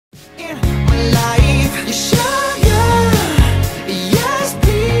life. You shine, yes,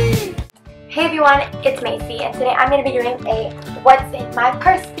 please. Hey everyone, it's Maci, and today I'm going to be doing a What's in My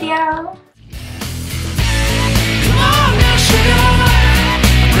Purse video. Come on now, sugar.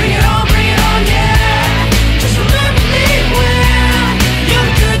 Bring it on, yeah. Just remember me when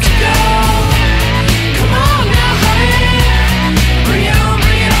you're good to go. Come on now, honey. Bring it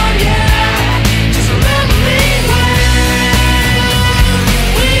on, yeah. Just remember me when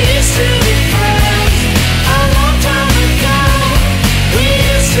we used to be friends. A long time ago, we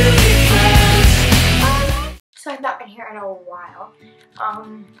used to be friends. So I've not been here in a while.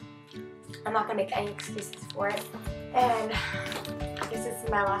 I'm not going to make any excuses for it. And this is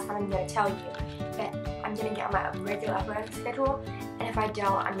my last time I'm going to tell you that I'm going to get on my regular uploading schedule. And if I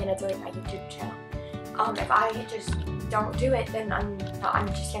don't, I'm going to delete my YouTube channel. If I just don't do it, then I'm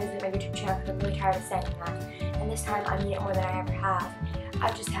just going to delete my YouTube channel because I'm really tired of saying that. And this time I need it more than I ever have.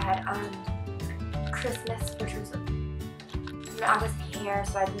 I've just had Christmas, which was, I wasn't here,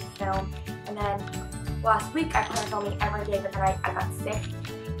 so I didn't film. And then last week I planned filming every day, but then I got sick.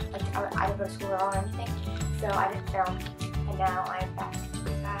 Like I didn't go to school or anything, so I didn't film. And now I'm back to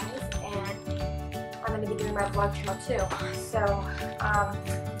you guys, and I'm going to be doing my vlog channel too. So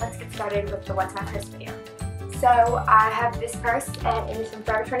let's get started with the What's My Purse video. So I have this purse, and it is from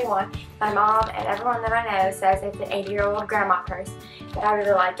Forever 21. My mom and everyone that I know says it's an 80-year-old grandma purse, but I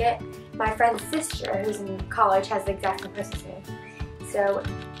really like it. My friend's sister, who's in college, has the exact same purse as me. So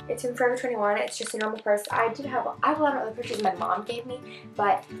it's from Forever 21. It's just a normal purse. I have a lot of other purses my mom gave me,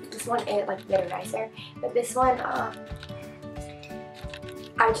 but this one is like better, nicer. But this one,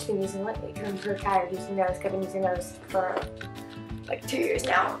 I've just been using lately because I'm so tired using those. I've been using those for like 2 years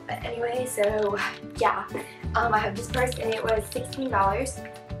now. But anyway, so yeah, I have this purse, and it was $16.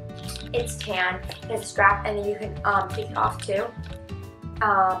 It's tan. It has a strap, and then you can take it off too.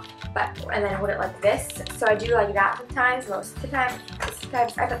 And then hold it like this. So I do like that sometimes, most of the time.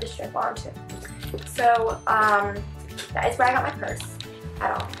 Sometimes I put the strap on too. So that is where I got my purse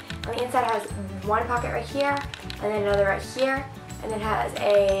at all. On the inside it has one pocket right here, and then another right here, and then it has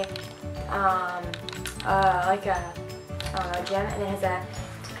a like a gem, and it has a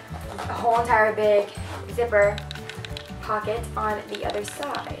whole entire big zipper pocket on the other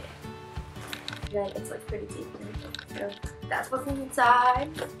side. And then it's like pretty deep. So that's what's inside,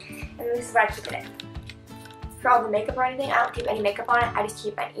 and then this is where I keep it in. For all the makeup or anything, I don't keep any makeup on it. I just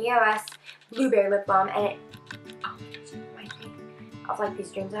keep my EOS Blueberry lip balm, and it reminds me of like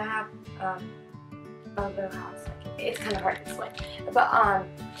these dreams I have. It's kind of hard to explain, but oh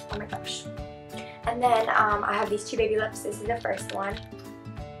my gosh. And then I have these two baby lips. This is the first one,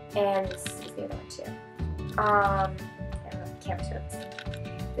 and this is the other one too. I don't know if the camera's really listening.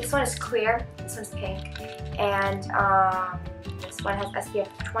 This one is clear. This one's pink, and this one has SPF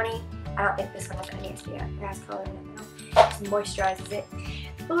 20. I don't think this one has any SPF. It has color in it though. It just moisturizes it.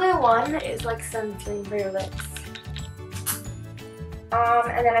 The blue one is like sunscreen for your lips.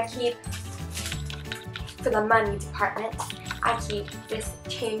 And then I keep, for the money department, I keep this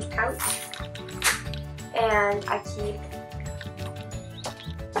change pouch. And I keep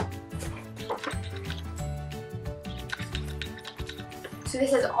so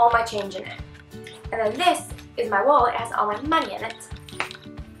this has all my change in it. And then this is my wallet. It has all my money in it.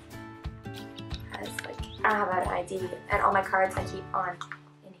 I don't have an ID, and all my cards I keep on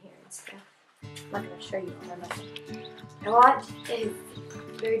in here and stuff. I'm not going to show you all my money. My wallet is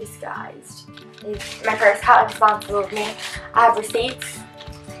very disguised. It's my purse, how irresponsible of me. I have receipts.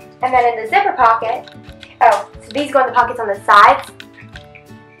 And then in the zipper pocket, so these go in the pockets on the sides.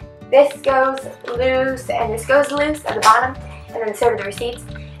 This goes loose, and this goes loose at the bottom, and then so do the receipts.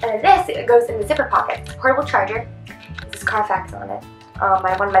 And then this goes in the zipper pocket. It's a portable charger. This is Carfax on it.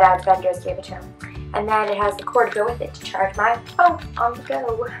 One of my dad's vendors gave it to him. And then it has the cord to go with it to charge my phone on the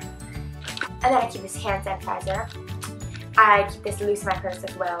go. And then I keep this hand sanitizer. I keep this loose in my purse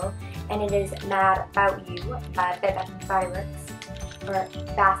as well. And it is Mad About You by Bed Bath & Body Works. Or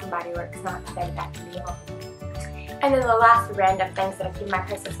Bath & Body Works, not Bed Bath & Beyond. And then the last random things that I keep in my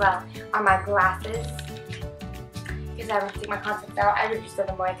purse as well are my glasses. Because I would take my contacts out, I would just throw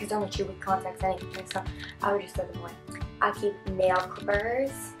them away because I don't chew with contacts anyway, so I would just throw them away. I keep nail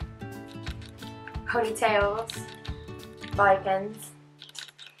clippers, ponytails, bobby pins,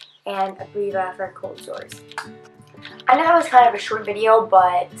 and a Breva for cold sores. I know that was kind of a short video,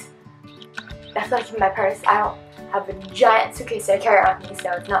 but that's what I keep in my purse. I don't have a giant suitcase that I carry around with me,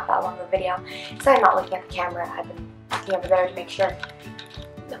 so it's not that long of a video. So I'm not looking at the camera. I've been looking over there to make sure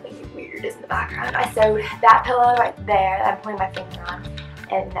nothing weird is in the background. I sewed that pillow right there that I'm putting my finger on,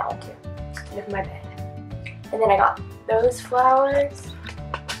 and that one too, into my bed. And then I got those flowers,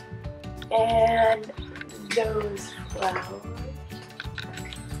 And those flowers.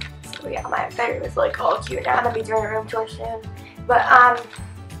 So yeah, my bedroom is like all cute now. I'm gonna be doing a room tour soon. But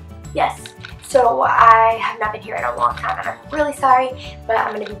yes. So I have not been here in a long time and I'm really sorry, but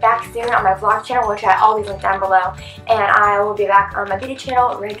I'm going to be back soon on my vlog channel, which I always link down below, and I will be back on my beauty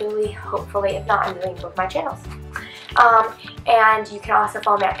channel regularly, hopefully. If not, I'm doing both my channels. And you can also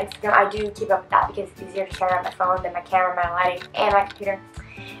follow me on Instagram. I do keep up with that because it's easier to share on my phone than my camera, my lighting, and my computer.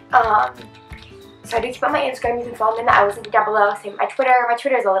 So I do keep up my Instagram. You can follow me in that. I will link it down below. Same with my Twitter. My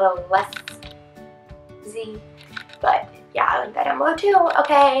Twitter is a little less busy, but yeah, I'll link that down below too.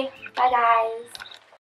 Okay, bye guys.